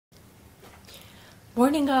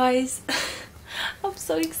Morning, guys. I'm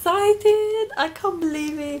so excited. I can't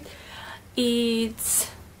believe it.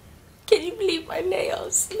 Can you believe my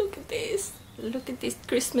nails? Look at this. Look at this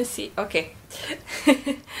Christmassy. Okay.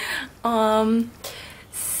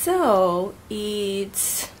 So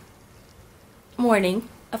it's morning,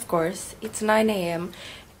 of course. It's 9 a.m.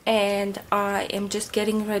 and I am just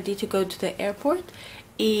getting ready to go to the airport.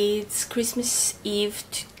 It's Christmas Eve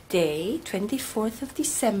today, 24th of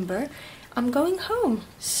December. I'm going home,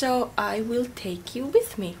 so I will take you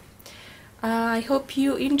with me. I hope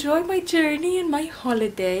you enjoy my journey and my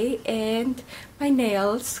holiday and my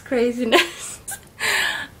nails craziness.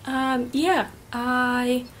 Yeah,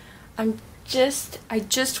 I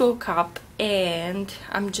just woke up and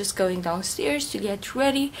I'm just going downstairs to get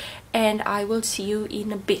ready, and I will see you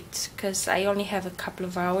in a bit because I only have a couple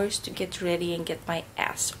of hours to get ready and get my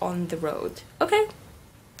ass on the road. Okay,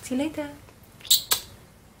 see you later.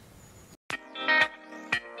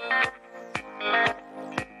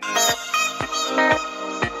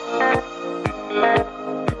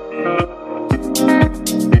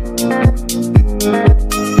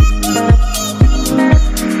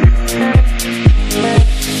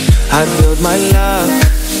 I build my love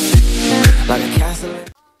like a castle.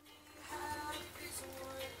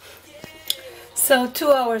 So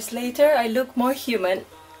 2 hours later, I look more human.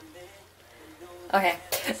 Okay,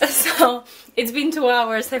 so it's been 2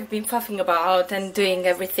 hours. I've been puffing about and doing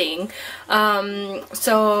everything.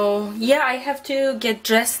 So yeah, I have to get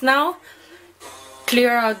dressed now,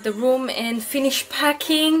 clear out the room and finish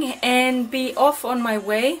packing and be off on my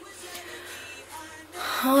way.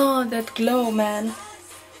 Oh, that glow, man.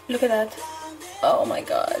 Look at that. Oh my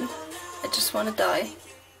god. I just want to die.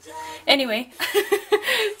 Anyway.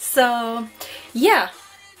 So, yeah.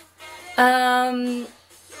 I'll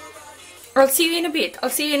see you in a bit. I'll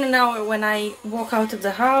see you in an hour when I walk out of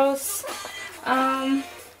the house.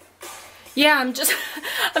 Yeah, I'm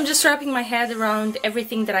just wrapping my head around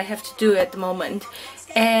everything that I have to do at the moment.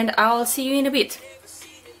 And I'll see you in a bit.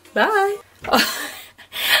 Bye.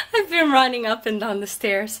 I've been running up and down the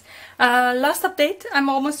stairs. Last update, I'm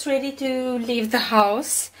almost ready to leave the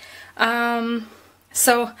house.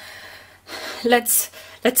 So let's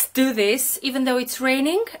do this, even though it's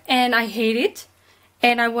raining and I hate it.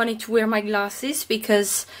 And I wanted to wear my glasses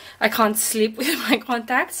because I can't sleep with my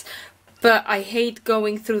contacts. But I hate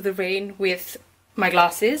going through the rain with my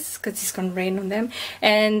glasses because it's gonna rain on them.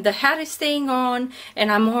 And the hat is staying on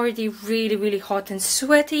and I'm already really hot and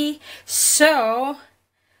sweaty. So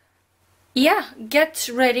yeah, get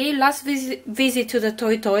ready. Last visit to the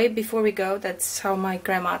toy before we go. That's how my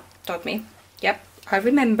grandma taught me. Yep, I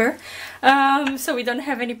remember. So we don't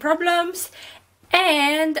have any problems.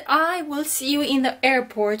 And I will see you in the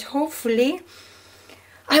airport. Hopefully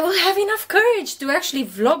I will have enough courage to actually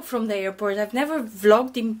vlog from the airport. I've never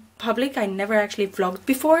vlogged in public. I never actually vlogged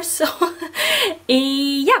before. So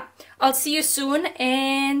yeah, I'll see you soon.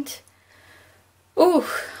 And oh,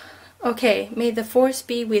 okay, may the force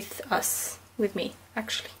be with us, with me,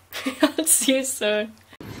 actually. I'll see you soon.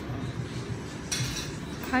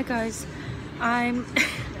 Hi guys, I'm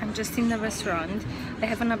just in the restaurant. I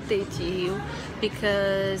have an update to you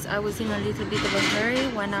because I was in a little bit of a hurry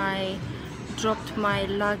when I dropped my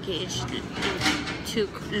luggage. It took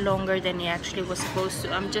longer than it actually was supposed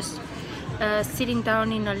to. I'm just sitting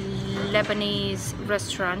down in a Lebanese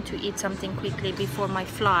restaurant to eat something quickly before my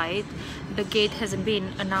flight. The gate hasn't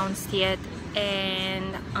been announced yet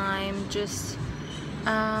and I'm just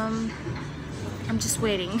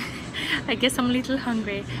waiting. I guess I'm a little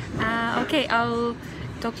hungry. Okay, I'll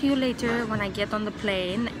talk to you later when I get on the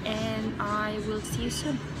plane and I will see you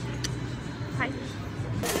soon. Bye.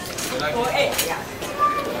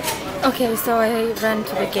 Okay, so I ran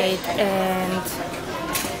to the gate and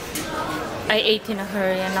I ate in a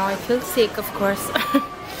hurry and now I feel sick, of course.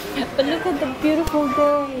 But look at the beautiful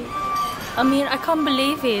day. I mean, I can't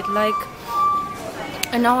believe it. Like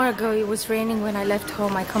an hour ago it was raining when I left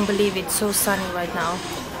home. I can't believe it's so sunny right now.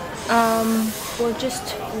 We're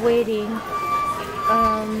just waiting.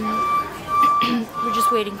 We're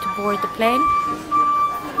just waiting to board the plane.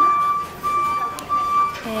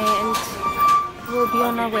 And we'll be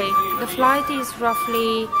on our way. The flight is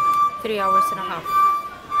roughly 3 hours and a half.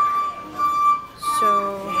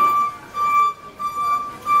 So,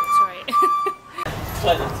 sorry.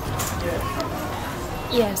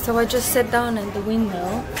 Yeah, so I just sat down at the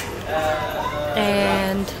window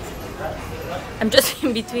and I'm just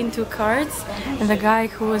in between two cards, and the guy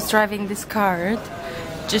who was driving this card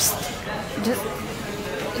just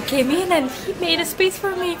came in and he made a space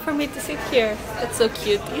for me to sit here. That's so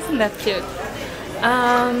cute. Isn't that cute?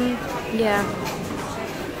 Yeah.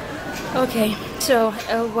 Okay, so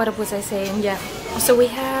what was I saying? Yeah, so we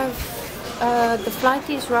have the flight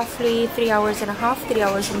is roughly 3 hours and a half, 3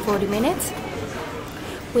 hours and 40 minutes.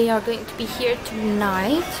 We are going to be here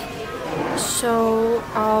tonight, so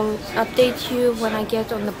I'll update you when I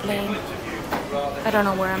get on the plane. I don't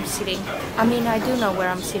know where I'm sitting. I mean, I do know where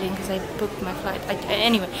I'm sitting because I booked my flight.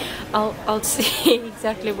 Anyway, I'll see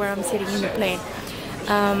exactly where I'm sitting in the plane.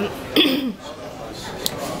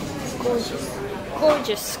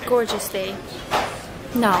 Gorgeous day.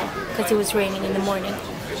 No, because it was raining in the morning.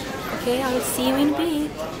 Okay, I'll see you in a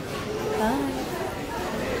bit. Bye.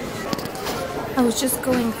 I was just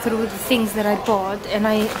going through the things that I bought, and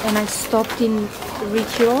I stopped in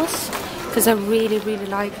Rituals because I really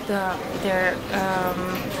like their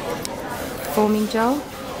foaming gel.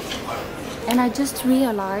 And I just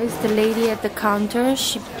realized the lady at the counter,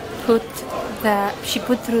 she put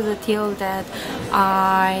through the till that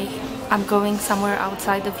I'm going somewhere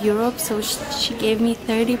outside of Europe, so she gave me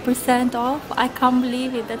 30% off. I can't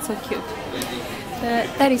believe it. That's so cute.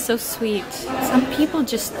 That is so sweet. Some people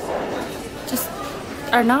just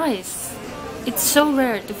are nice. It's so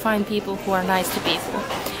rare to find people who are nice to people.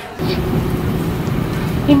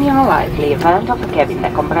 In the unlikely event of a cabin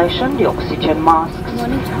decompression, the oxygen masks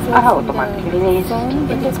are automatically released.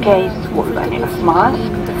 In this case, vulva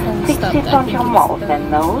mask. Fix it on your mouth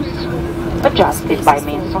and nose. Adjust it by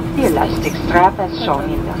means of the elastic strap as shown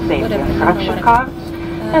in the safety instruction cards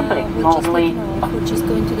and breathe normally.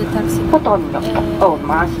 Put on your own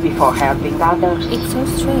mask before helping others. It's so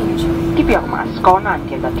strange. Keep your mask on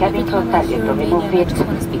until the cabin crew tells you to remove it.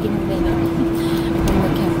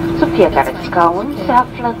 Sub fiecare scaun se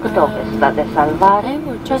află câte o vestă de salvare,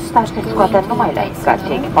 ăsta se scoate numai la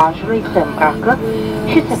indicația echipajului, se îmbracă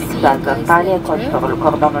și se fixează în talie cu ajutorul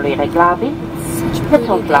cordonului reglabil. Veți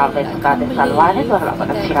umfla vesta de salvare doar la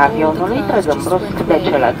părăsirea avionului, trăgând brusc de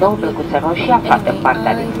cele două plăcuțe roșii aflate în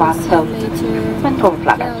partea din față. Pentru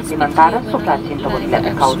umflarea suplimentară, suflați intrările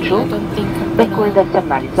de cauciuc. Becul de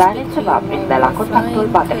semnalizare se va aprinde la contactul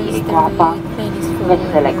bateriei cu apa.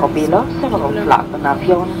 Vestele copilor se vor umfla în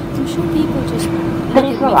avion. There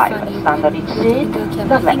is a live standard seat.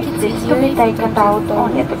 The vest is to be taken out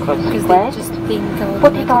only at the crew's request.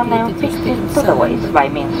 Put it on and fix it to the waist by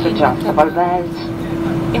means of adjustable belts.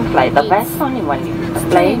 Inflate the vest only when you use the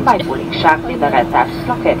plane by pulling sharply the red tabs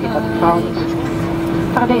located at the front.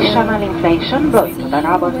 Traditional inflation, blowing to the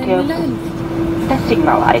rubber tubes. The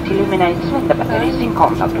signal light illuminates when the battery is in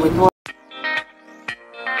contact with water.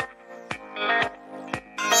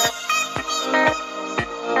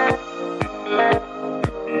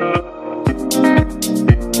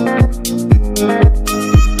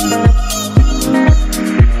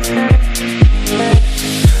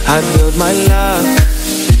 I build my love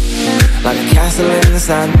like a castle in the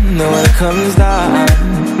sand. When it comes down,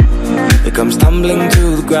 it comes tumbling to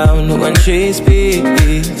the ground when she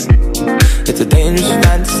speaks. It's a dangerous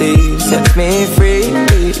fantasy, sets me free.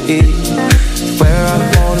 Where I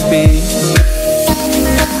wanna be.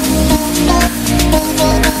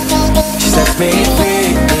 She sets me free.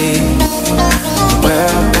 Where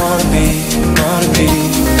I wanna be, wanna be.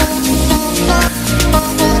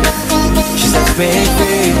 She sets me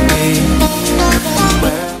free.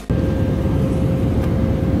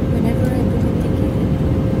 Whenever I book a ticket,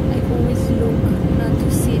 I always look not to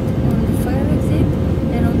sit on the fire exit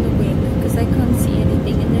and on the wing, because I can't see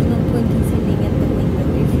anything, and there's no point in sitting at the window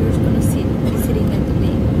if you're gonna be sitting at the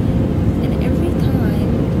wing. And every time,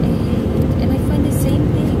 and I find the same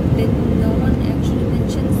thing, that no one actually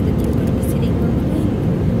mentions that you're gonna be sitting on the wing.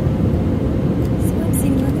 So I'm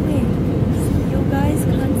sitting on the wing. So you guys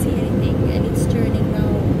can't see anything, and it's turning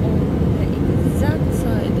now on the exact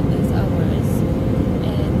side as ours,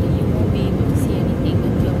 and you won't be able to see anything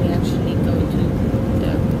until we actually go to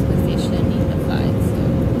the position in the flight. So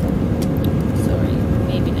sorry,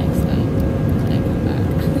 maybe next time when I come back.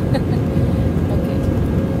 Okay,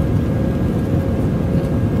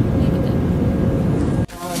 maybe then.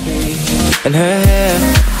 And her hair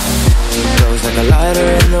goes like a lighter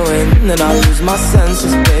in the wind, and I lose my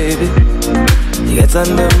senses, baby. She gets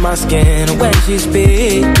under my skin when she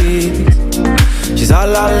speaks. She's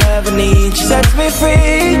all I'll ever need. She sets me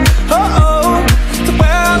free. Oh, to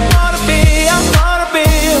where I wanna be. I wanna be.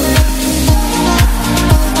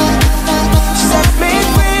 She sets me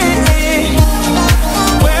free.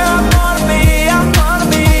 Where I wanna be. I wanna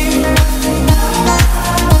be.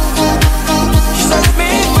 She sets me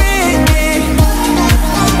free.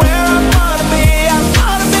 Where I wanna be. I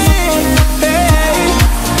wanna be. Hey.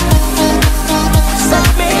 Set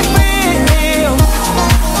me free.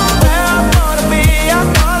 Where I wanna be. I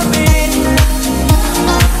wanna be.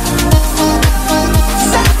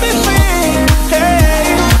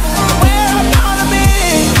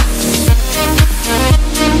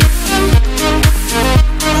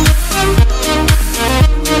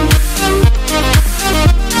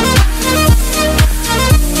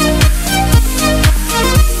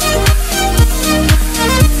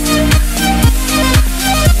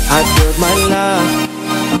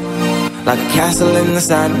 like a castle in the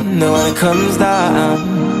sand. And when it comes down,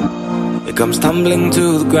 it comes tumbling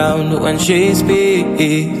to the ground. When she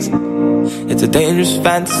speaks, it's a dangerous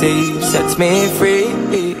fantasy, sets me free.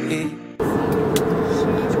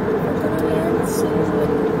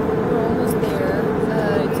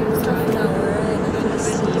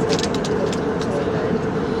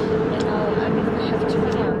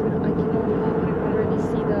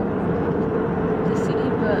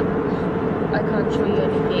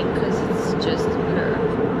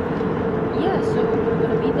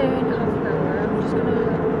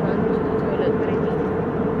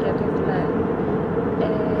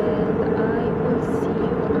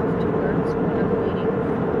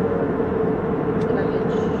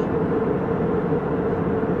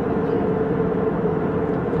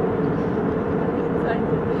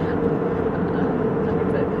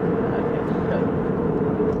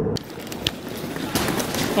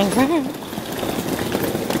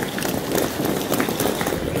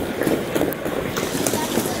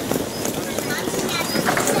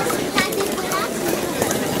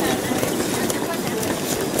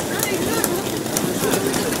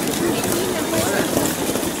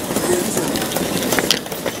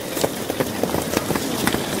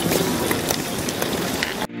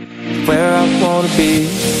 Where I wanna be,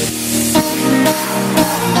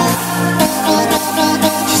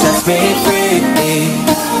 she sets me free.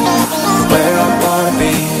 Where I wanna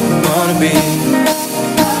be,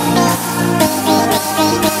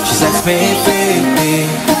 she sets me free.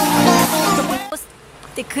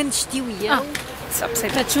 De când știu eu,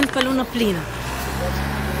 Crăciun pe lună plină.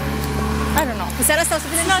 I don't know. În seara asta o să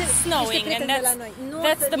vedem It's not snowing, and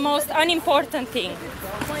that's the most unimportant thing.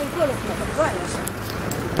 Mai încolo, cu ploaie așa.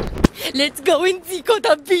 Let's go and see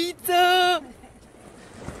Cota Pizza!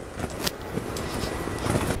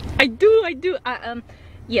 I do.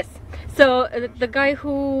 Yes. So the guy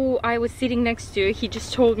who I was sitting next to, he just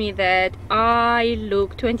told me that I look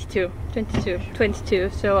 22.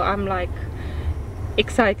 So I'm like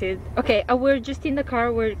excited. Okay, we're just in the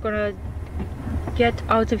car. We're gonna get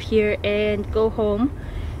out of here and go home.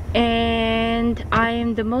 And I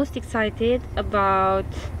am the most excited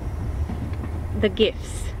about the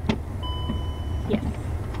gifts. Yes,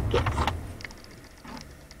 gifts.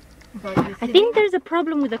 I think there's a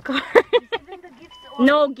problem with the car.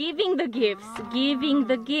 No, giving the gifts. Giving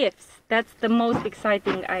the gifts. That's the most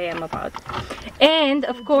exciting I am about. And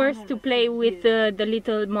of course to play with the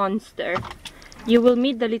little monster. You will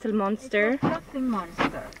meet the little monster.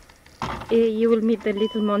 You will meet the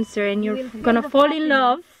little monster and you're gonna fall in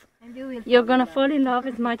love. You're gonna fall in love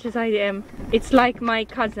as much as I am. It's like my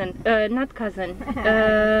cousin. Not cousin.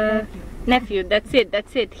 Nephew. That's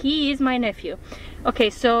it. He is my nephew. Okay,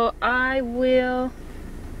 so I will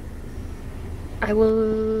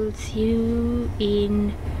see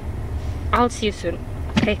you I'll see you soon.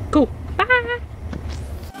 Okay, cool. Bye.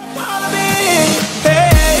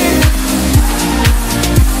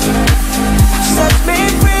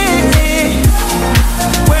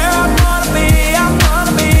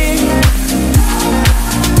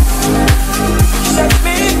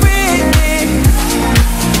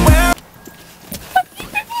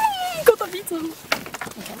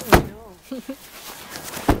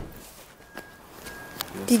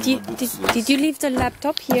 Did you leave the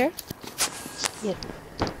laptop here? Yes.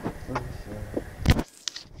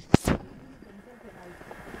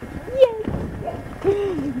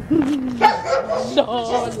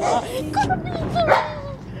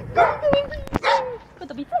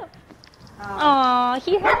 Aw,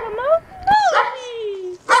 he has a mouth.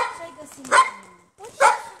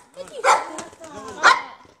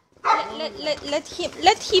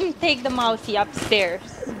 Let him take the mousey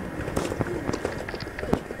upstairs.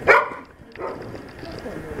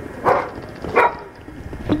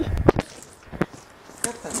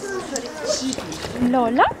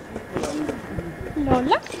 Lola? Lola?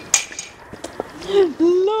 Lola! Hi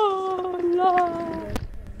Lola!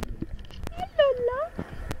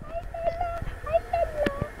 Hi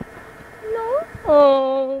Lola! No?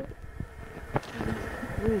 Oh!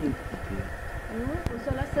 O să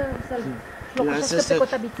o lasă să-l locoșească pe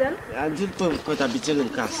Cotabițel? Am dus pe Cotabițel în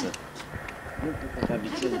casă. Nu pe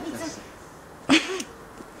Cotabițel în casă.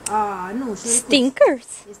 Nu, șoricuț. Stinkers!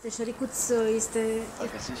 Este șoricuț, este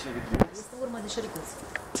urmă de șoricuț.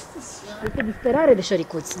 Este disperare de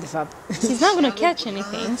șoricuț, de fapt. He's not gonna catch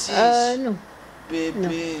anything. Nu.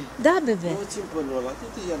 Bebe. Da, bebe. Nu țin pe Lola,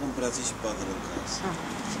 du-te ia în brațe și bagă-l în casă.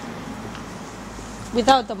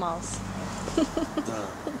 Without the mouse. Da.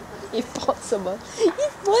 Impossible.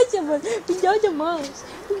 Impossible. Without the mouse.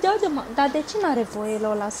 Without the mouse. Dar de ce n-are voie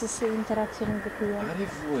Lola să se interacționeze cu el? Are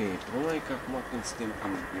voie. Problema e că acum când suntem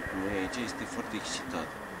cu noi aici este foarte excitat.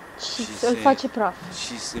 Și îl face praf.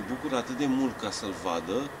 Și se bucură atât de mult ca să-l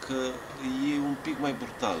vadă că e un pic mai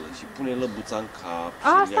brutală și pune lăbuța în cap și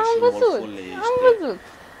asta ia am și văzut. morfolește. Am văzut.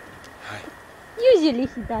 Hai. Usually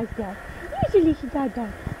he does that. Usually he does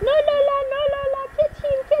that. No, Lola, no, Lola. Get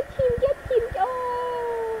him, get him, get him. Oh.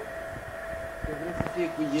 Că vrea să fie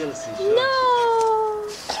cu el să-i No.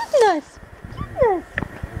 Cuteness. Cuteness.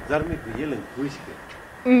 Dorme cu el în cușcă.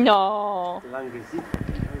 No. L-am găsit.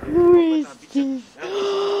 Who is this?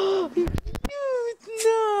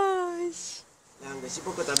 Nice. L-am găsit pe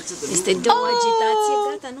cătabiță de Este de o agitație,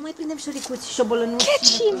 gata, nu mai prindem șoricuți și șobolănuți. Get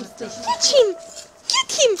him. Get him. Get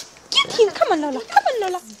him. Get him. Come on, Lola. Come on,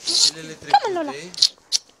 Lola. zilele Come on, Lola. trecute.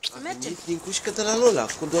 A venit din cușcă de la Lola,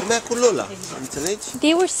 cu dormea cu Lola. Înțelegi?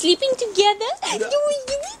 They were sleeping together?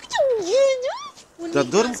 Dar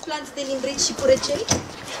dorm? Transplant de limbrici și purăceli?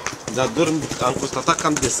 Dar dorm, am constatat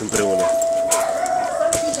cam des împreună.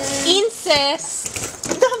 Incest.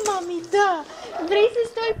 Da, mami, da. Vrei să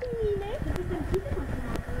stai cu mine?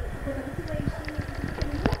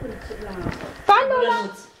 Bye, Lola.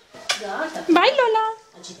 Bye, Lola.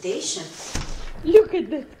 Agitation. Look at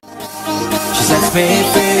that. She sets me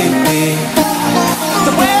free,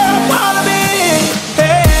 the way I wanna be.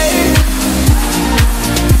 Hey.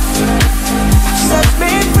 She sets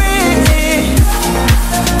me free,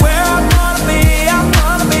 where I wanna be, I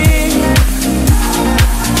wanna be.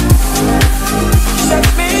 She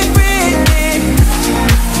sets me free,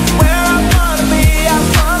 where I wanna be, I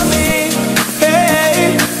wanna be. Hey.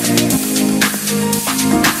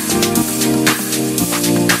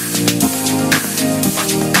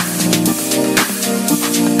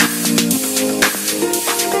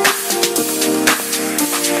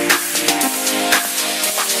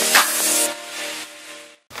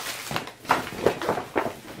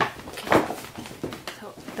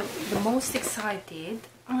 Most excited,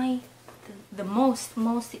 the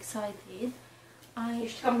most excited I am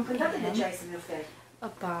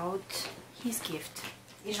about his gift,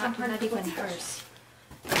 not even hers,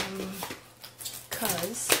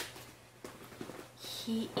 because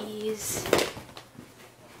he is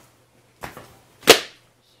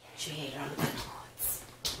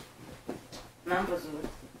N-am văzut.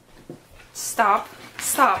 stop.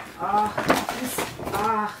 Stai,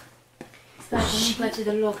 că nu-mi place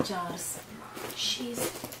deloc Charles. She's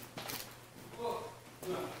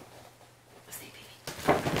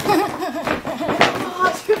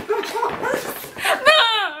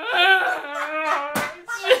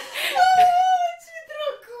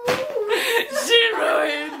She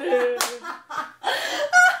ruined it.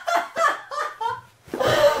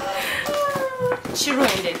 She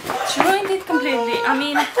ruined it. She ruined it completely. I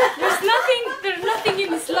mean, there's nothing in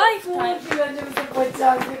his lifetime.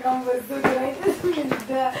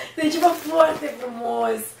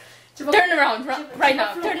 Turn around right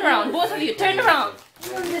now. Turn around, both of you. Turn around.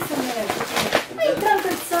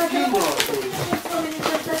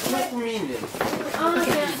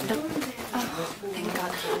 Thank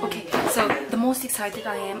God. Okay, so the most excited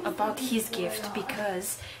I am about his gift because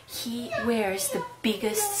he wears the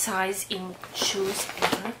biggest size in shoes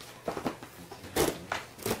ever.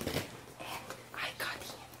 And I got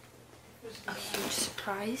him a huge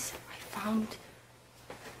surprise. I found...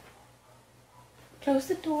 Close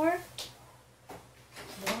the door.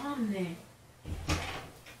 Doamne!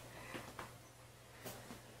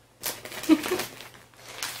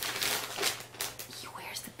 He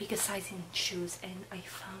wears the biggest size in shoes, and I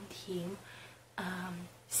found him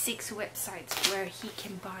 6 websites where he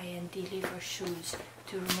can buy and deliver shoes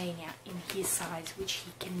to Romania in his size, which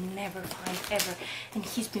he can never find ever. And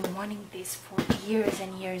he's been wanting this for years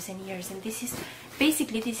and years and years. And this is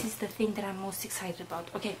basically the thing that I'm most excited about.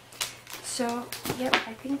 Okay, so yeah,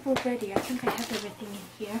 I think we're ready. I think I have everything in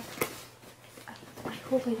here. I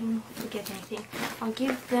hope I didn't forget anything. I'll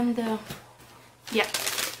give them the... Yeah.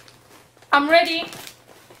 I'm ready.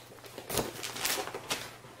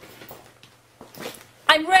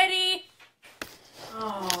 I'm ready.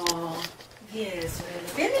 Oh, yes,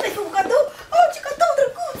 really. Bine, mi-ai făcut cadou? Oh, ce cadou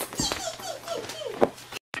drăguț!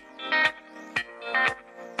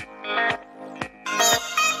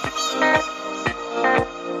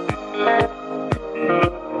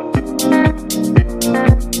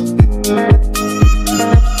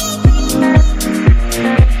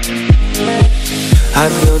 I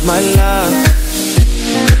build my love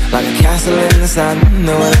like a castle in the sun,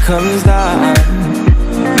 no one comes down.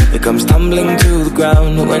 It comes tumbling to the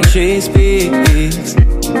ground when she speaks.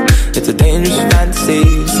 It's a dangerous fantasy,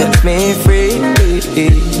 sets me free.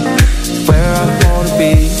 Where I wanna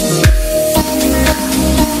be.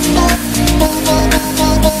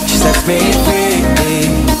 She sets me free.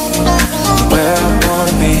 Where I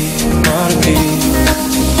wanna be, wanna be.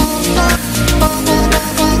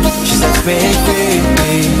 She sets me free.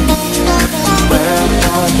 Where I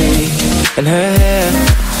wanna be. And her hair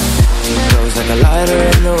glows like a lighter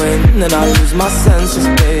in the wind, and I lose my senses,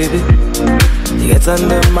 baby. She gets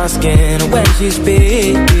under my skin when she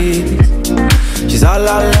speaks. She's all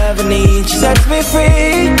I'll ever need. She sets me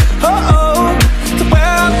free. Oh, oh, to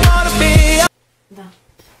where I wanna be. Da.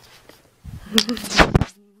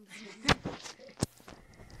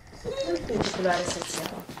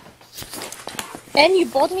 And you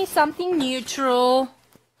bought me something neutral.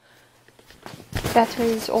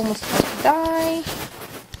 Battery is almost about to die.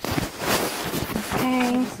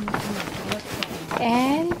 Okay.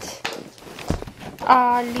 And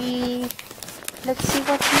Ali. Let's see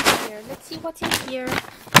what's in here. Let's see what's in here.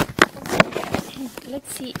 Let's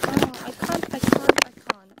see. Oh, I can't.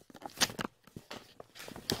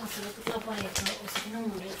 O să le duc la baie, că o să vină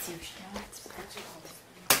mureții ăștia.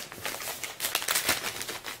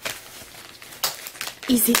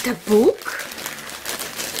 Is it a book?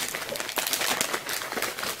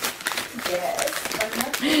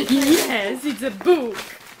 Yes, it's a book.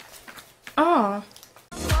 Oh.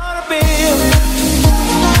 Wanna be.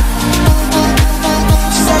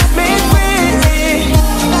 Set me free.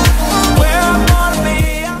 Where I wanna be.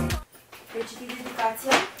 Ai citit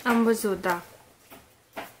dedicația? Am văzut, da.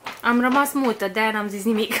 Am rămas mută, de-aia n-am zis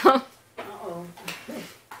nimic.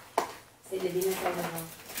 Se de bine sau de rău?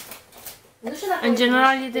 Nu știu dacă În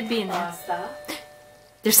general e de bine. asta.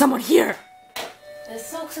 There's someone here.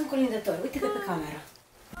 Sau sunt colindători. Uite-te pe cameră.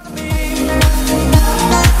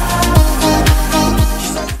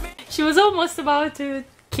 She was almost about to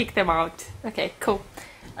kick them out. Okay, cool.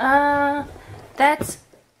 That's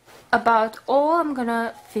about all I'm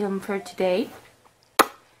gonna film for today.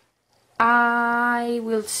 I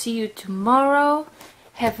will see you tomorrow.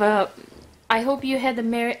 I hope you had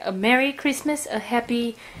a Merry Christmas, a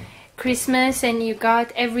Happy Christmas, and you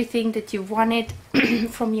got everything that you wanted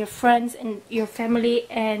from your friends and your family,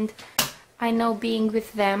 and I know being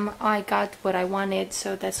with them I got what I wanted,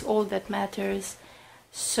 so that's all that matters.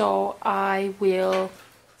 So I will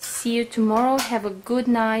see you tomorrow. Have a good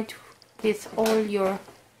night with all your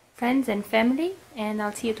friends and family, and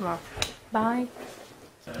I'll see you tomorrow. Bye.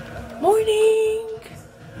 Morning!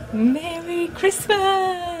 Merry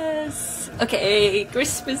Christmas! Okay,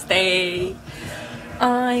 Christmas Day.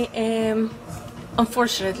 I am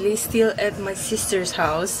unfortunately still at my sister's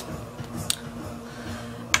house.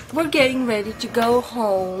 We're getting ready to go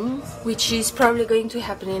home, which is probably going to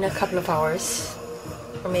happen in a couple of hours,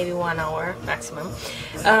 or maybe 1 hour maximum.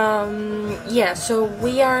 Yeah, so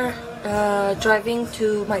we are driving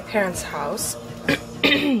to my parents' house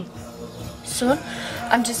soon.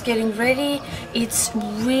 I'm just getting ready. It's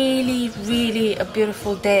really a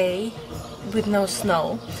beautiful day with no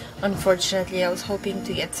snow. Unfortunately, I was hoping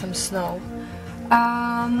to get some snow.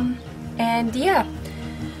 And yeah,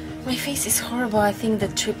 my face is horrible. I think the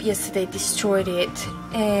trip yesterday destroyed it.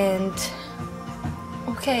 And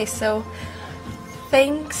okay, so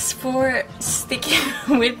thanks for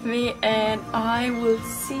sticking with me, and I will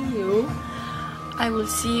see you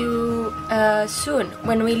soon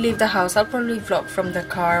when we leave the house. I'll probably vlog from the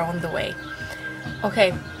car on the way.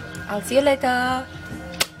 Okay, I'll see you later.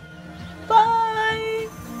 Bye.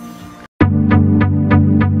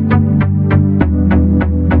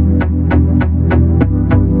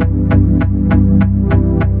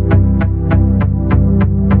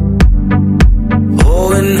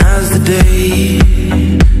 Day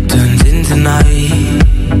turns into night.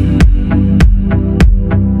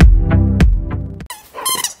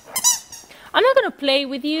 I'm not gonna play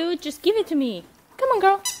with you, just give it to me. Come on,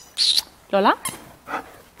 girl. Lola?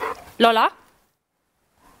 Lola?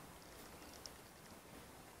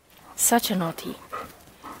 Such a naughty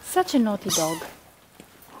dog.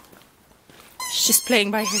 She's just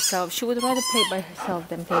playing by herself. She would rather play by herself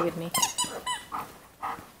than play with me.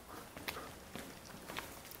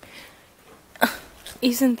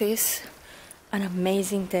 Isn't this an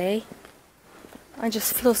amazing day? I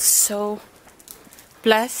just feel so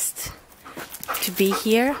blessed to be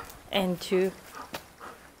here and to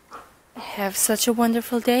have such a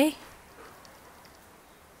wonderful day.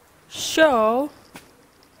 So,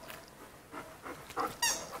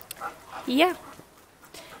 yeah.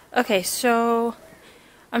 Okay, so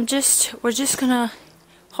we're just gonna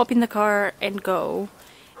hop in the car and go.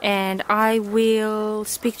 and I will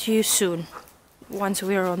speak to you soon once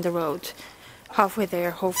we're on the road. Halfway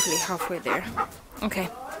there, hopefully halfway there. Okay,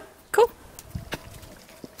 cool.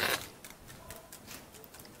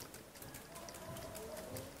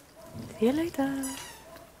 See you later.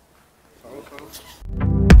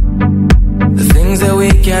 The things that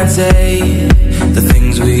we can't say, the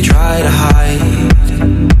things we try to hide.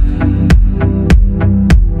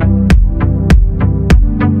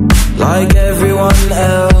 Like everyone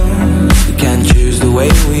else, we can't choose the way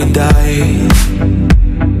we die.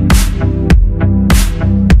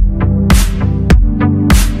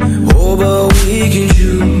 Oh, but we can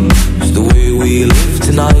choose the way we live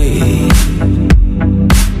tonight.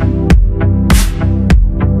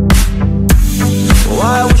 Oh,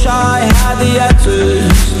 I wish I had the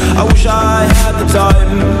answers, I wish I had the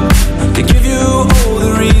time to give you all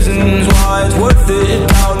the reasons why it's worth it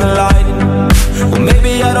down the line. Well,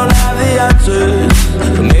 maybe I don't have the answers,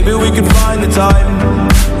 but maybe we could find the time.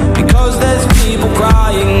 Because there's people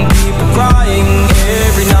crying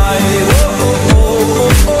every night. Oh, oh,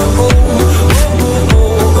 oh, oh, oh.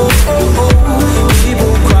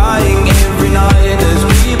 People crying every night. There's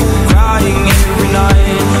people crying every night.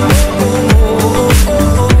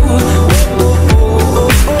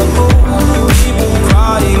 People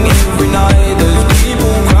crying every night. There's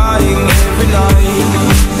people crying every night.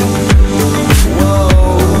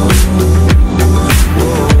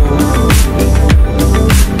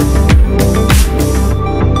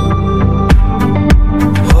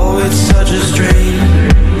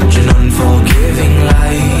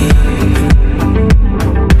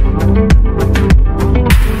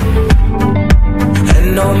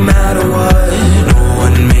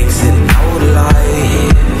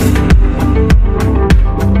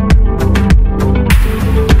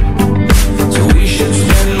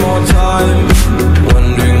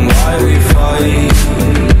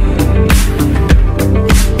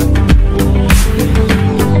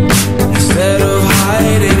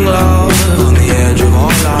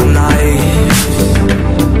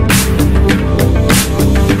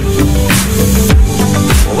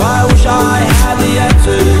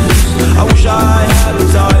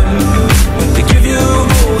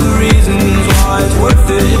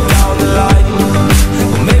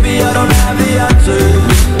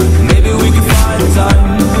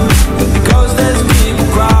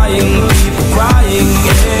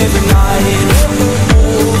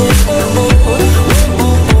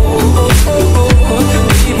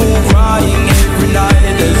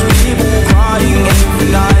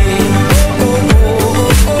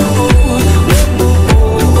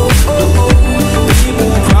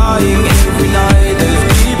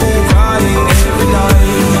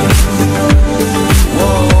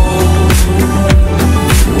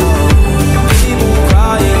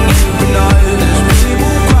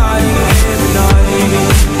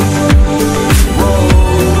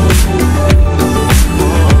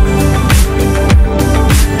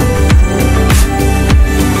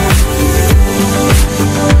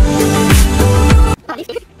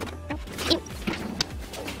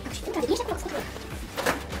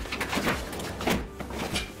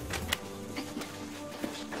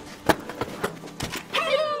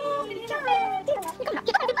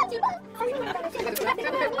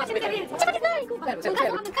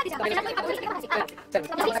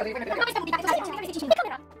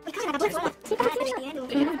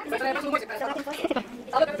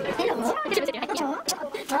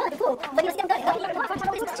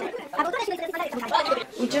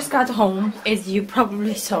 We just got home, as you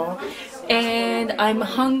probably saw, and I'm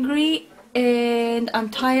hungry and I'm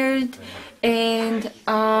tired and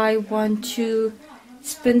I want to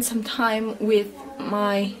spend some time with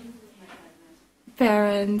my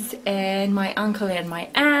parents and my uncle and my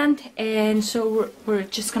aunt, and so we're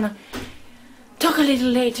just gonna talk a little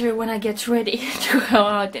later when I get ready to go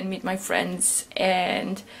out and meet my friends,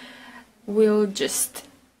 and we'll just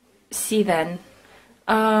see then.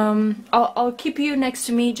 I'll keep you next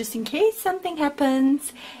to me just in case something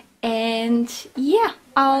happens, and yeah,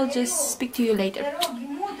 I'll just speak to you later.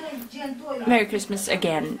 Merry Christmas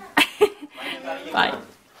again. Bye.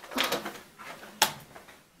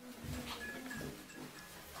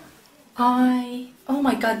 Oh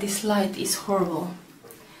my god, this light is horrible.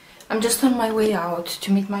 I'm just on my way out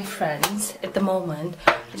to meet my friends at the moment.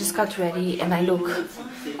 I just got ready and I look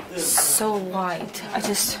so white. I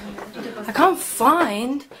can't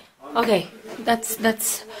find. Okay,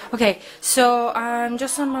 that's okay. So I'm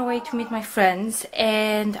just on my way to meet my friends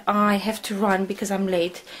and I have to run because I'm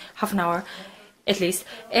late, half an hour at least.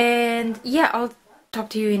 And yeah, I'll talk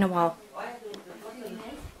to you in a while.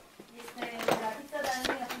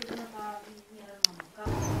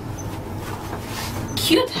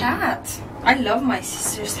 cute hat. I love my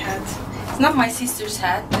sister's hat. It's not my sister's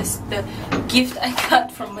hat, it's the gift I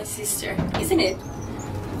got from my sister, isn't it?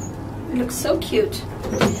 It looks so cute.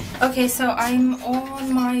 Okay, so I'm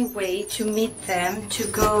on my way to meet them, to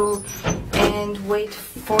go and wait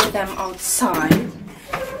for them outside.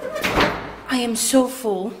 I am so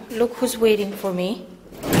full. Look who's waiting for me.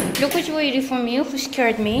 Look who's waiting for me, who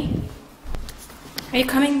scared me. Are you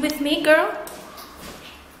coming with me, girl?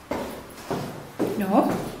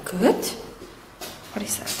 No? Good. What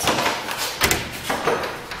is that?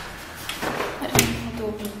 I don't know how to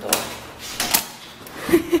open the door.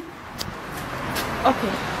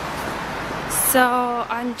 Okay. So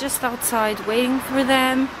I'm just outside waiting for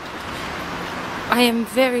them. I am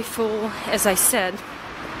very full, as I said.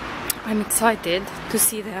 I'm excited to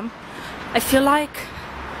see them. I feel like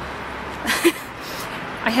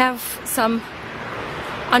I have some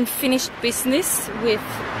unfinished business with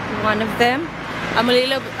one of them. I'm a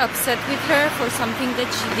little upset with her for something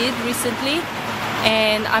that she did recently,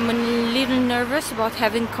 and I'm a little nervous about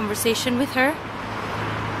having conversation with her.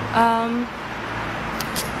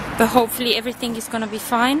 But hopefully everything is gonna be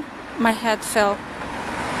fine. My head fell.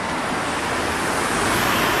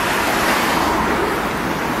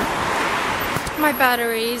 My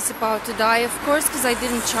battery is about to die, of course, because I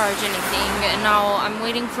didn't charge anything, and now I'm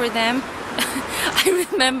waiting for them. I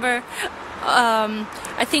remember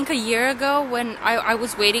I think a year ago when I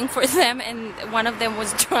was waiting for them and one of them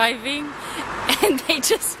was driving and they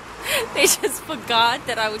just forgot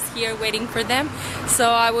that I was here waiting for them. So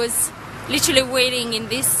I was literally waiting in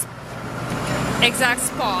this exact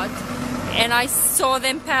spot and I saw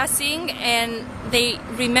them passing and they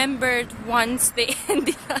remembered once they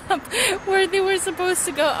ended up where they were supposed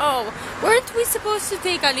to go. Oh, weren't we supposed to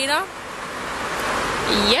take Alina?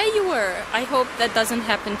 Yeah, you were. I hope that doesn't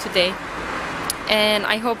happen today. And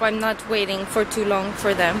I hope I'm not waiting for too long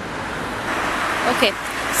for them. Okay,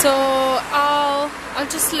 so I'll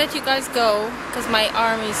just let you guys go because my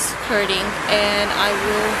arm is hurting, and I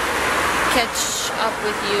will catch up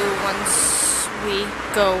with you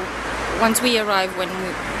once we arrive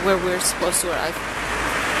where we're supposed to arrive.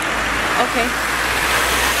 Okay,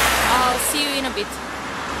 I'll see you in a bit.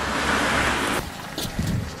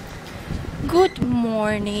 Good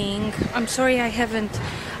morning. I'm sorry I haven't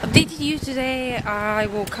updated you today. I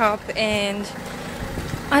woke up and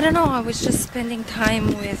I don't know, I was just spending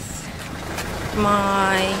time with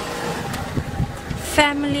my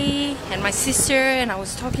family and my sister, and I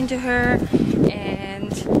was talking to her,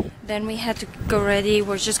 and then we had to go ready.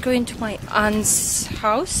 We're just going to my aunt's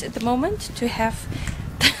house at the moment to have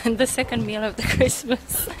the second meal of the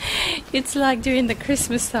Christmas. It's like during the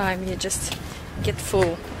Christmas time you just get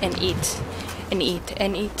full and eat and eat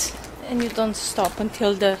and eat, and you don't stop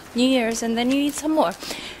until the New Year's, and then you eat some more.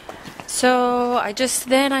 So I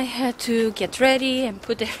had to get ready and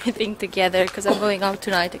put everything together because I'm going out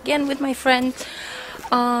tonight again with my friend.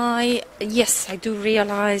 Yes, I do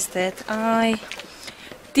realize that I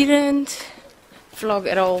didn't vlog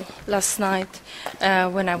at all last night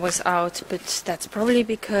when I was out, but that's probably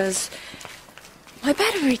because my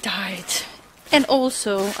battery died. And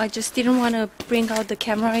also, I just didn't want to bring out the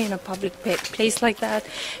camera in a public place like that,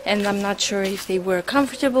 and I'm not sure if they were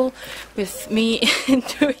comfortable with me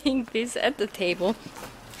doing this at the table.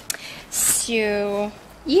 So,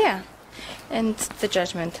 yeah. And the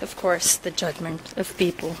judgment, of course, the judgment of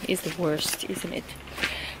people is the worst, isn't it?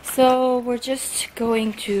 So, we're just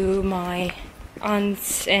going to my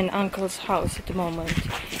aunt's and uncle's house at the moment,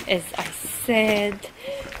 as I said,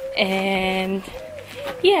 and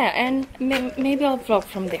yeah, and maybe I'll vlog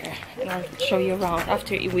from there and I'll show you around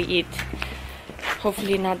after we eat.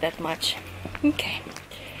 Hopefully not that much. Okay,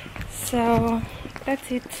 so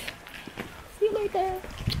that's it. See you later.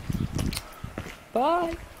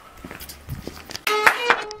 Bye.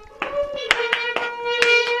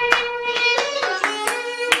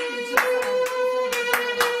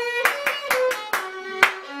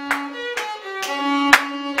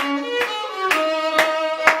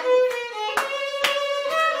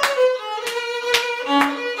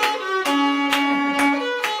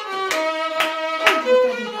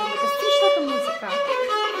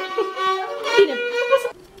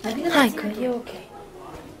 Hai că e ok.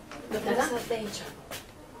 Dar să de aici.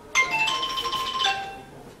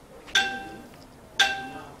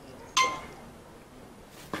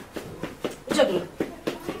 Juggling.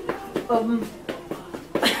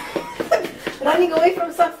 Running away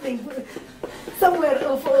from something. Somewhere,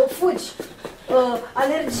 fugi.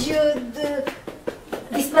 Alergi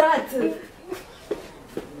disperat.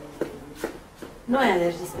 Nu ai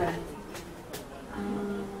alergi disperat.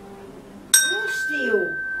 Nu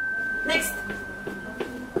știu. Next.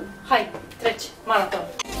 Hai, treci, maraton.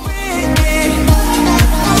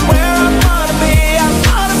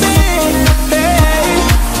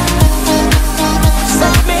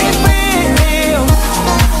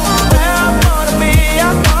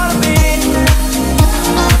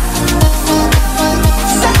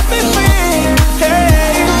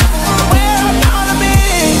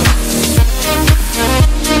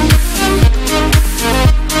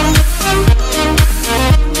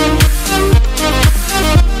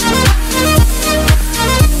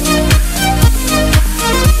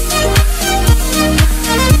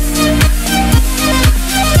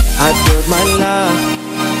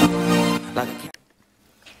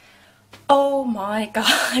 Oh my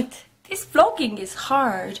god, this vlogging is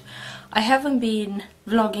hard. I haven't been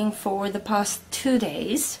vlogging for the past 2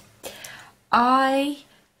 days. I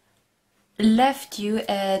left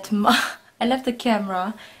the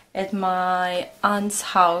camera at my aunt's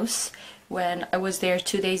house when I was there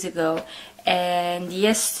 2 days ago, and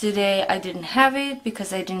yesterday I didn't have it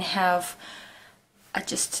because I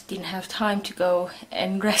just didn't have time to go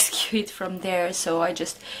and rescue it from there. So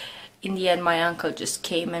in the end my uncle just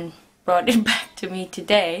came and brought it back to me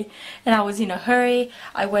today, and I was in a hurry.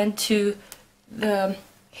 I went to the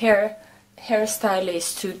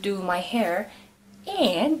hairstylist to do my hair,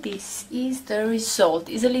 and this is the result.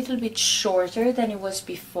 It's a little bit shorter than it was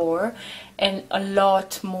before and a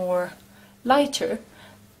lot more lighter,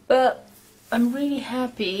 but I'm really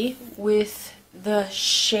happy with the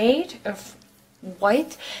shade of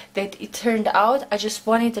white that it turned out. I just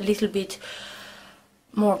wanted a little bit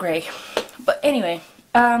more gray, but anyway.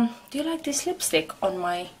 Do you like this lipstick on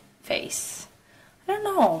my face? I don't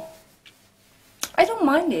know. I don't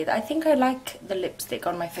mind it. I think I like the lipstick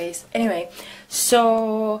on my face. Anyway,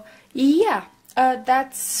 so yeah,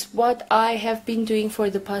 that's what I have been doing for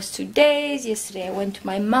the past 2 days. Yesterday I went to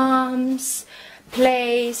my mom's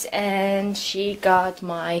place and she got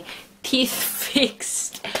my teeth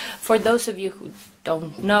fixed. For those of you who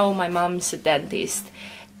don't know, my mom's a dentist.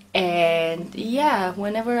 And yeah,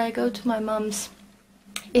 whenever I go to my mom's,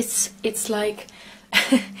 it's like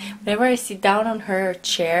whenever I sit down on her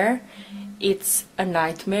chair, it's a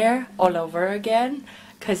nightmare all over again,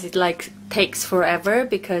 because it like takes forever,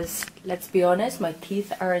 because let's be honest, my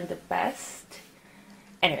teeth aren't the best.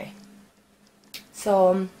 Anyway,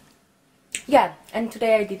 so yeah, and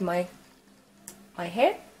today I did my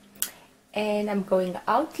hair, and I'm going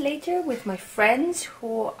out later with my friends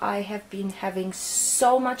who I have been having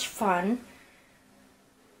so much fun.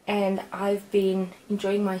 And I've been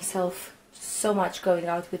enjoying myself so much going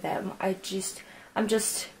out with them. I'm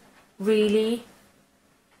just really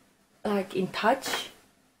like in touch.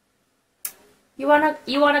 You wanna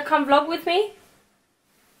come vlog with me?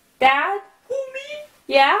 Dad? Who, me?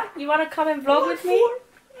 Yeah? You wanna come and vlog with me?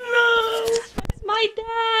 No! It's my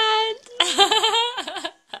dad!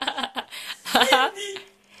 Handy!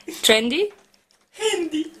 Trendy?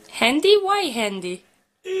 Handy! Handy? Why handy?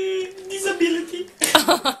 Disability.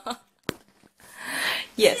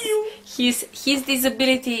 Yes, his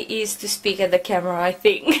disability is to speak at the camera, I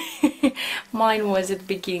think. Mine was at the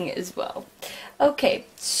beginning as well. Okay,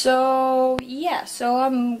 so yeah, so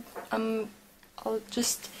I'll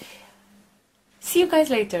just see you guys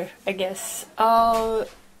later, I guess.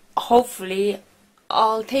 Hopefully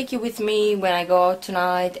I'll take you with me when I go out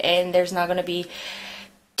tonight, and there's not gonna be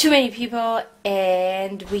too many people,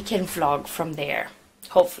 and we can vlog from there.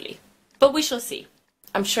 Hopefully. But we shall see.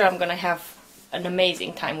 I'm sure I'm gonna have an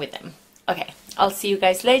amazing time with them. Okay, I'll see you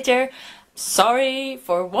guys later. Sorry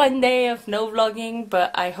for 1 day of no vlogging,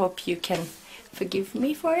 but I hope you can forgive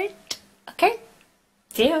me for it. Okay?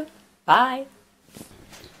 See you. Bye.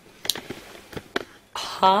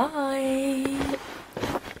 Hi.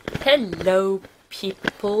 Hello,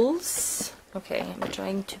 peoples. Okay, I'm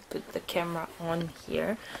trying to put the camera on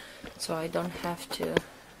here so I don't have to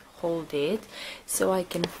hold it, so I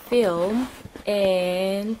can film.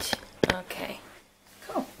 And okay,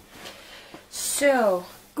 cool. So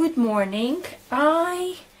good morning.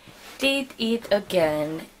 I did it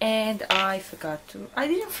again, and I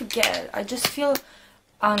didn't forget, I just feel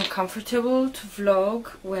uncomfortable to vlog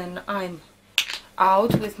when I'm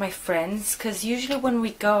out with my friends, because usually when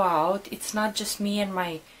we go out, it's not just me and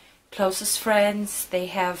my closest friends. They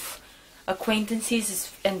have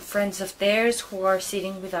acquaintances and friends of theirs who are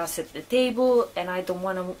sitting with us at the table, and I don't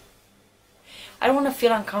want to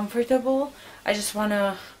feel uncomfortable. I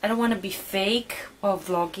don't want to be fake while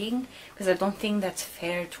vlogging, because I don't think that's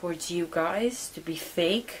fair towards you guys to be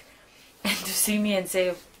fake and to see me and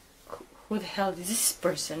say, who the hell is this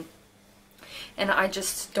person? and I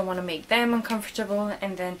just don't want to make them uncomfortable,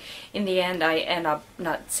 and then in the end I end up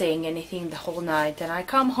not saying anything the whole night, and I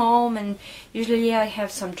come home and usually I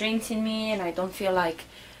have some drinks in me and I don't feel like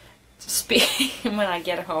speaking when I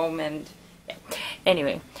get home. And yeah.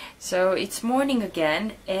 Anyway, so it's morning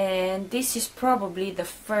again, and this is probably the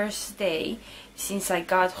first day since I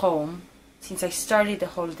got home, since I started the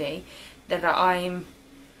whole day, that I'm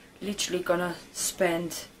literally gonna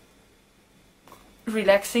spend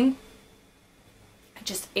relaxing. I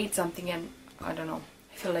just ate something and I don't know,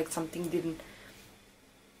 I feel like something didn't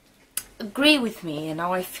agree with me, and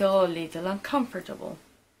now I feel a little uncomfortable.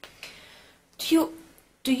 Do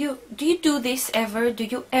you do this ever? Do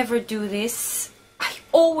you ever do this? I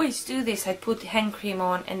always do this. I put hand cream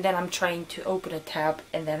on and then I'm trying to open a tab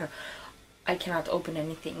and then I cannot open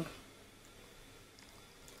anything.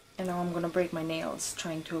 And now I'm gonna break my nails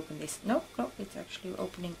trying to open this. No, it's actually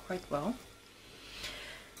opening quite well.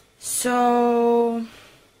 So,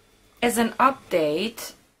 as an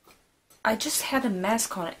update, I just had a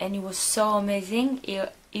mask on and it was so amazing.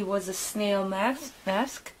 It was a snail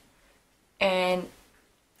mask, and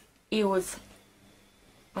it was,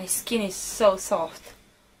 my skin is so soft,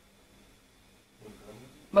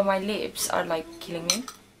 but my lips are like killing me.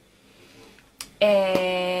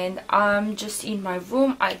 And I'm just in my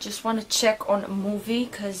room. I just want to check on a movie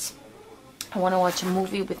because I want to watch a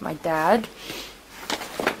movie with my dad.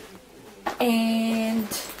 And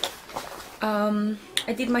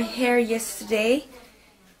I did my hair yesterday.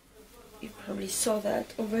 You probably saw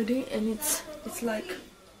that already, and it's a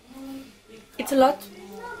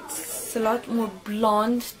lot more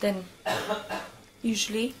blonde than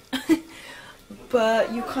usually,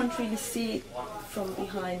 but you can't really see it from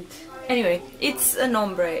behind. Anyway, it's an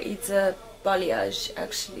ombre, it's a balayage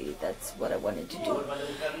actually, that's what I wanted to do.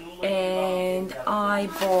 And I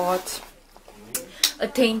bought a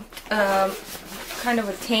taint, kind of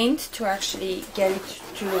a taint to actually get it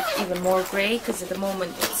to look even more grey, because at the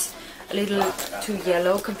moment it's a little too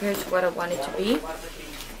yellow compared to what I want it to be.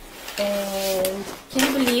 And can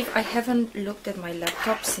you believe I haven't looked at my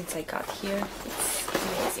laptop since I got here? It's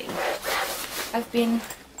amazing.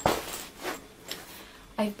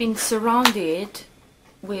 I've been surrounded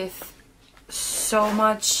with so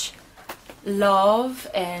much love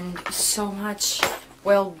and so much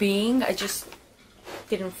well-being. I just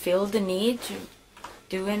didn't feel the need to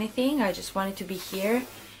do anything. I just wanted to be here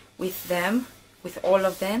with them, with all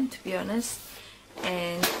of them, to be honest,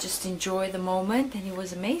 and just enjoy the moment. And it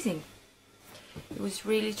was amazing. It was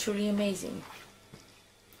really truly amazing.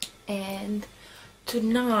 And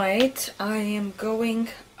tonight I am going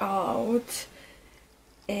out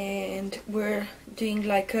and we're doing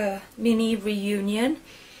like a mini reunion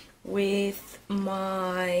with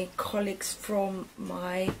my colleagues from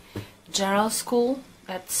my general school.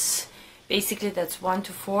 That's 1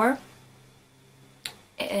 to 4,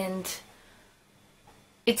 and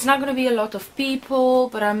it's not going to be a lot of people,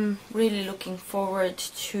 but I'm really looking forward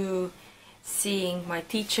to seeing my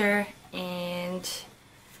teacher and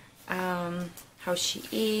how she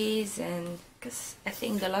is, and because I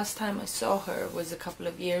think the last time I saw her was a couple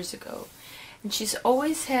of years ago, and she's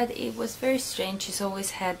always had, it was very strange, she's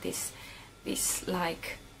always had this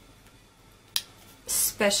like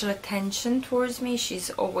special attention towards me. She's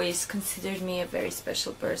always considered me a very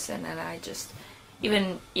special person, and I just,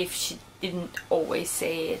 even if she didn't always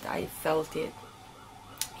say it, I felt it.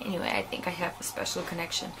 Anyway, I think I have a special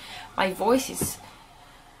connection. My voice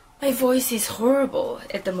is horrible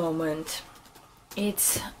at the moment.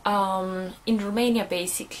 It's in Romania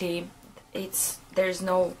basically, there's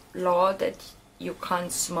no law that you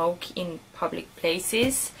can't smoke in public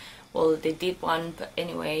places. Well, they did one, but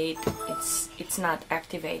anyway, it's not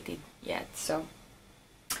activated yet. So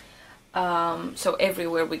so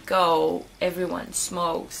everywhere we go, everyone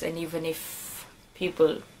smokes, and even if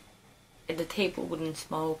people at the table wouldn't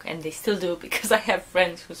smoke, and they still do because I have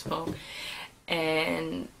friends who smoke,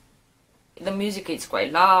 and the music is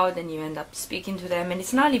quite loud, and you end up speaking to them, and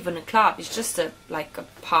it's not even a club, it's just like a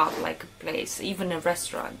pub, like a place, even a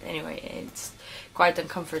restaurant. Anyway, it's quite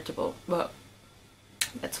uncomfortable, but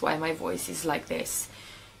that's why my voice is like this,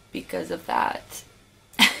 because of that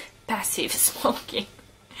passive smoking.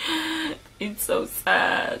 It's so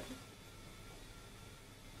sad.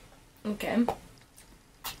 Okay,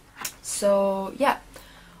 so yeah,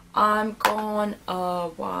 I'm gonna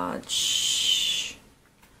watch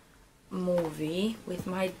movie with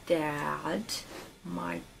my dad.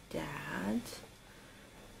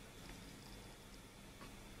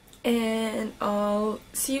 And I'll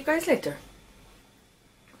see you guys later.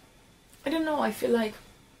 I don't know, I feel like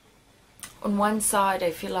on one side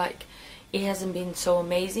I feel like it hasn't been so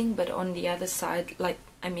amazing, but on the other side, like,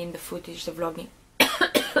 I mean the footage, the vlogging,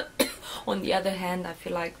 on the other hand, I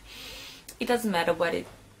feel like it doesn't matter what it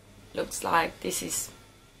looks like. This is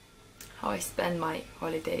how I spend my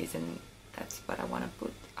holidays, and that's what I want to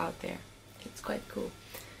put out there. It's quite cool.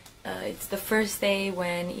 It's the first day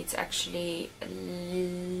when it's actually a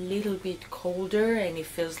little bit colder and it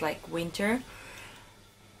feels like winter.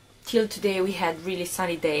 Till today we had really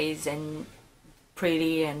sunny days and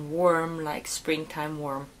pretty and warm, like springtime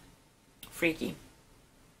warm, freaky.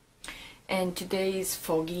 And today is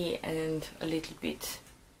foggy and a little bit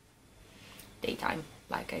daytime,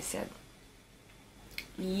 like I said.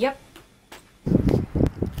 Yep.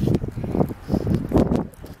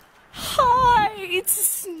 Hi, it's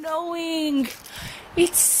snowing.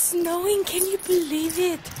 It's snowing, can you believe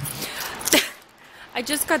it? I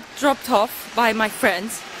just got dropped off by my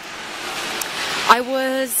friends. I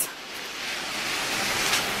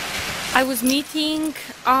was meeting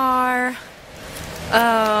our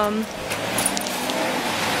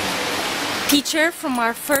teacher from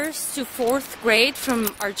our 1st to 4th grade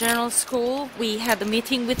from our general school. We had a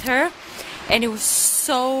meeting with her and it was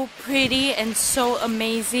so pretty and so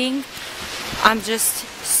amazing. I'm just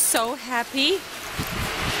so happy.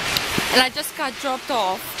 And I just got dropped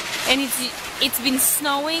off and it's been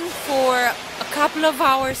snowing for a couple of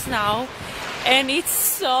hours now and it's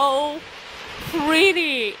so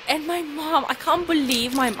pretty. And my mom, I can't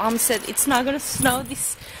believe my mom said it's not gonna snow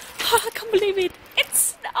this. Oh, I can't believe it.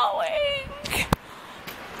 It's snowing.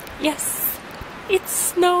 Yes, it's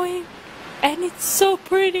snowing and it's so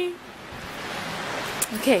pretty.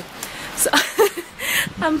 Okay, so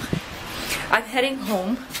I'm heading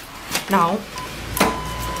home now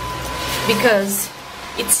because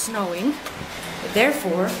it's snowing,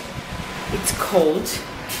 therefore it's cold.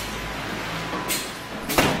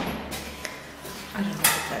 I don't know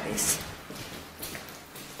what that is.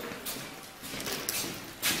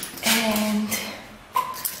 And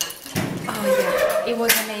oh yeah, it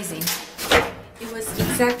was amazing. It was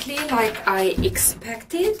exactly like I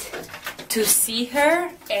expected to see her,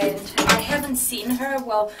 and I haven't seen her,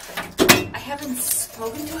 well, I haven't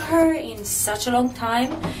spoken to her in such a long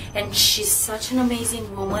time, and she's such an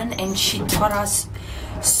amazing woman and she taught us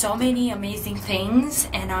so many amazing things,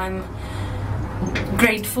 and I'm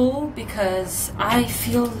grateful because I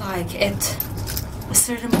feel like at a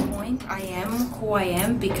certain point I am who I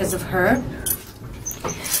am because of her.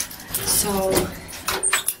 So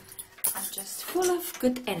I'm just full of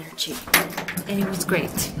good energy and it was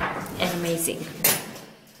great and amazing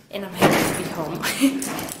and I'm happy to be home.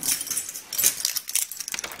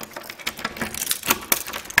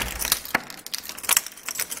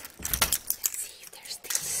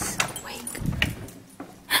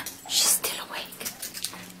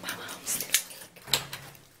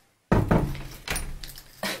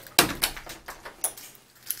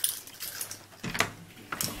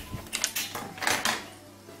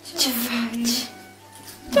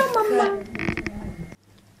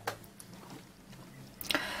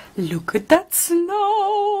 Look at that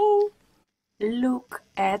snow! Look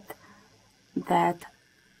at that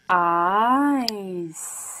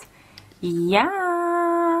ice!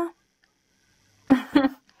 Yeah!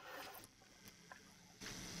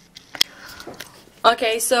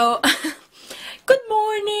 Okay, so good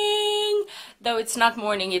morning! Though it's not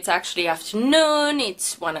morning, it's actually afternoon.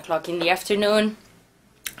 It's 1 o'clock in the afternoon.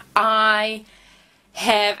 I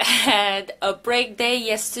have had a break day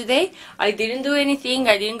yesterday. I didn't do anything,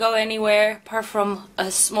 I didn't go anywhere apart from a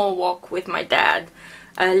small walk with my dad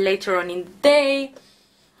later on in the day.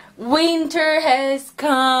 Winter has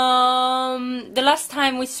come. The last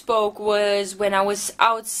time we spoke was when I was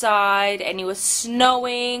outside and it was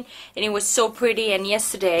snowing and it was so pretty, and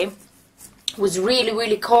yesterday was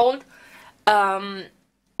really cold, and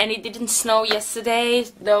it didn't snow yesterday,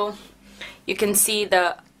 though you can see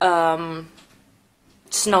the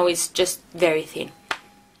snow is just very thin.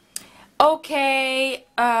 Okay,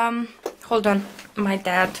 hold on, my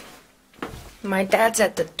dad's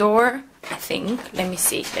at the door, I think. Let me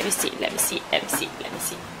see.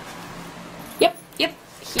 Yep,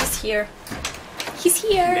 he's here.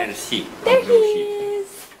 Merci. There he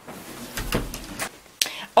is.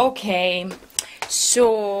 Okay,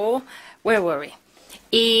 so where were we?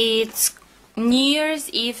 It's New Year's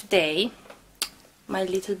Eve day, my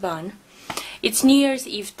little bun. It's New Year's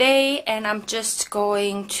Eve day and I'm just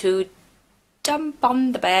going to jump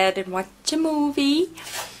on the bed and watch a movie,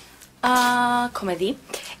 comedy,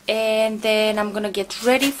 and then I'm gonna get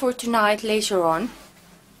ready for tonight later on.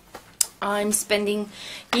 I'm spending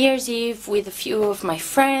New Year's Eve with a few of my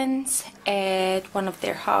friends at one of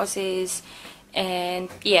their houses, And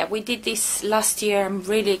yeah, we did this last year. I'm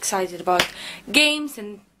really excited about games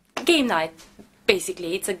and game night.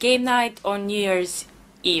 Basically, it's a game night on New Year's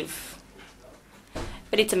Eve,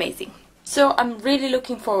 but it's amazing. So I'm really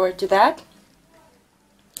looking forward to that.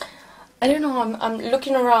 I don't know, I'm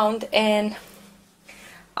looking around and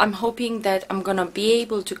I'm hoping that I'm gonna be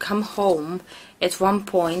able to come home at one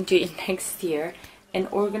point during next year and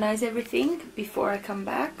organize everything before I come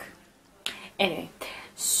back. Anyway,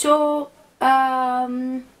 so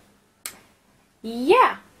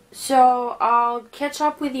yeah, so I'll catch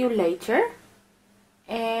up with you later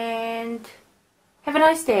and have a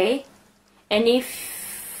nice day. And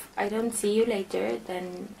if I don't see you later,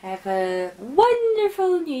 then have a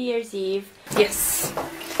wonderful New Year's Eve. Yes.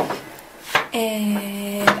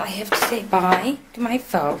 And I have to say bye to my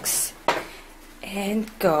folks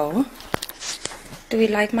and go. Do we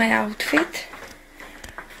like my outfit?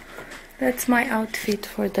 That's my outfit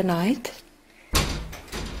for the night.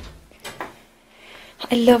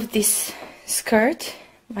 I love this skirt.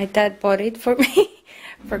 My dad bought it for me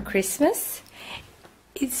for Christmas.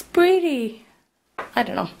 It's pretty. I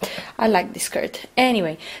don't know. I like this skirt.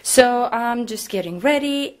 Anyway, so I'm just getting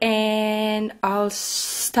ready and I'll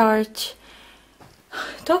start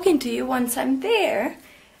talking to you once I'm there.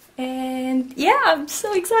 And yeah, I'm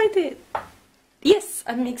so excited. Yes,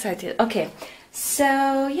 I'm excited. Okay,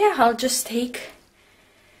 so yeah, I'll just take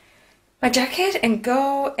my jacket and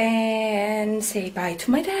go and say bye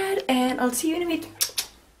to my dad, and I'll see you in a bit.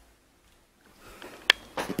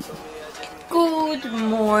 Good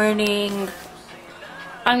morning.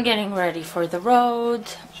 I'm getting ready for the road.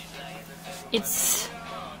 It's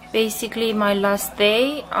basically my last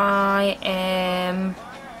day. I am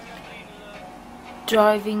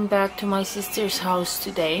driving back to my sister's house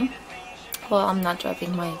today. Well, I'm not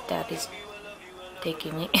driving, my dad is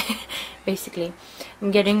taking me. Basically,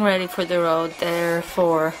 I'm getting ready for the road there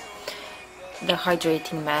for the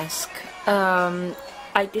hydrating mask.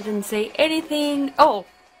 I didn't say anything. Oh,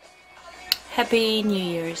 Happy New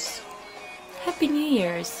Year's. Happy New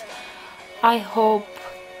Year's. I hope,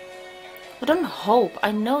 I don't hope,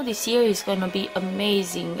 I know this year is gonna be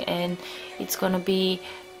amazing and it's gonna be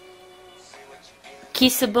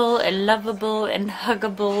kissable and lovable and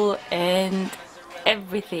huggable and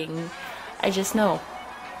everything. I just know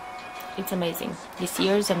it's amazing. This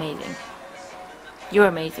year is amazing. You're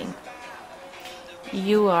amazing.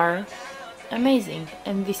 You are amazing,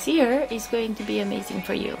 and this year is going to be amazing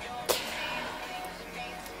for you.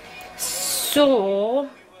 So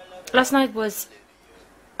last night was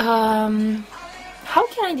how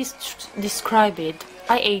can I describe it?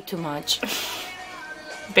 I ate too much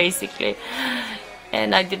basically,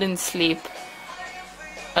 and I didn't sleep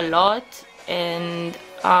a lot, and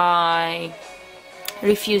I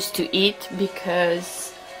refused to eat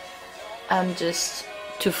because I'm just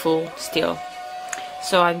too full still.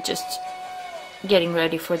 So I'm just getting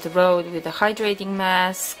ready for the road with a hydrating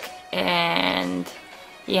mask, and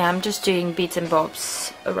yeah, I'm just doing bits and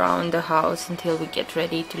bobs around the house until we get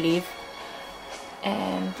ready to leave.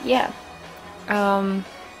 And yeah,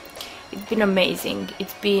 it's been amazing.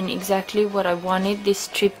 It's been exactly what I wanted this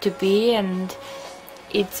trip to be, and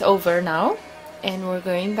it's over now, and we're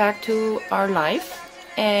going back to our life.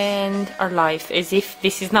 And our life, as if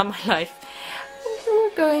this is not my life.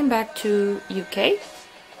 We're going back to UK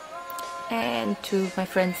and to my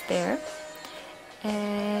friends there,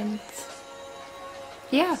 and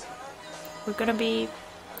yeah, we're gonna be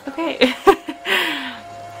okay.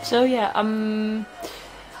 So yeah, I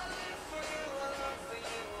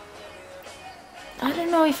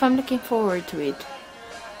don't know if I'm looking forward to it,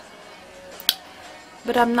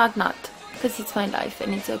 but I'm not, because it's my life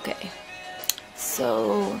and it's okay.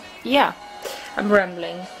 So yeah, I'm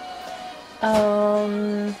rambling.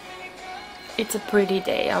 It's a pretty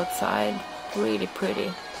day outside, really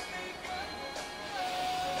pretty.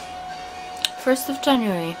 1st of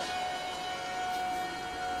January.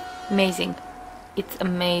 Amazing. It's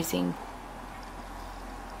amazing.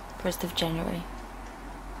 1st of January.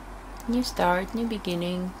 New start, new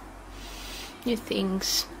beginning, new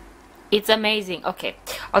things. It's amazing. Okay,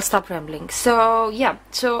 I'll stop rambling. So yeah,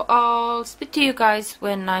 so I'll speak to you guys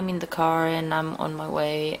when I'm in the car and I'm on my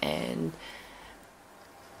way, and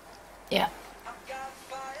yeah.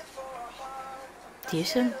 See you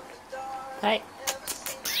soon. Bye.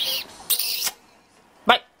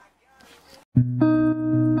 Bye.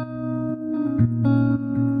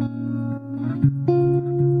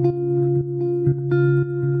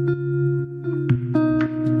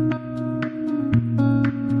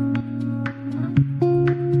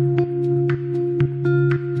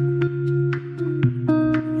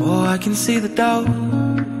 Oh, I can see the doubt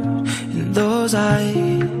in those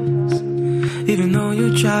eyes. Even though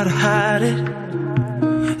you try to hide it,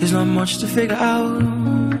 there's not much to figure out,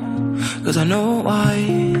 'cause I know why.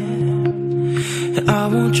 And I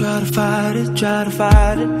won't try to fight it,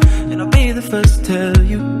 and I'll be the first to tell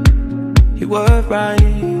you, you were right.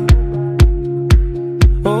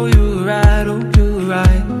 Oh, you were right, oh, you were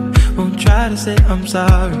right. Won't try to say I'm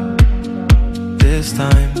sorry this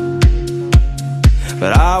time,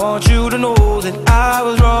 but I want you to know that I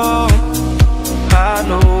was wrong. I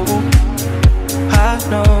know, I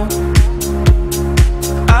know.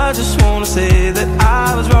 I just wanna say that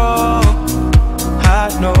I was wrong. I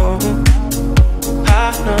know, I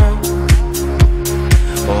know.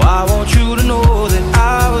 Oh, I want you to know that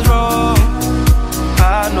I was wrong.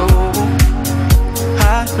 I know,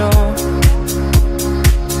 I know.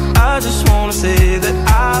 I just wanna say that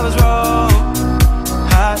I was wrong.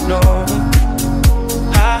 I know,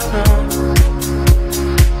 I know.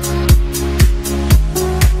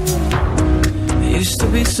 It used to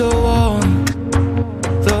be so warm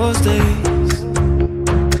those days.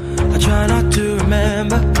 I try not to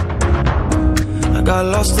remember. I got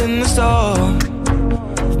lost in the storm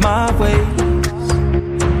of my ways.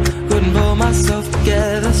 Couldn't pull myself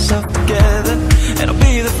together, and I'll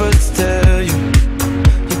be the first to tell you,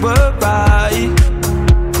 you were right.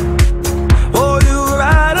 Oh, you were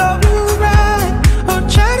right, oh, you were right. Oh,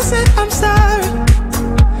 try to say I'm sorry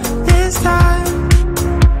this time,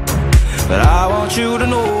 but I want you to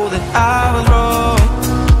know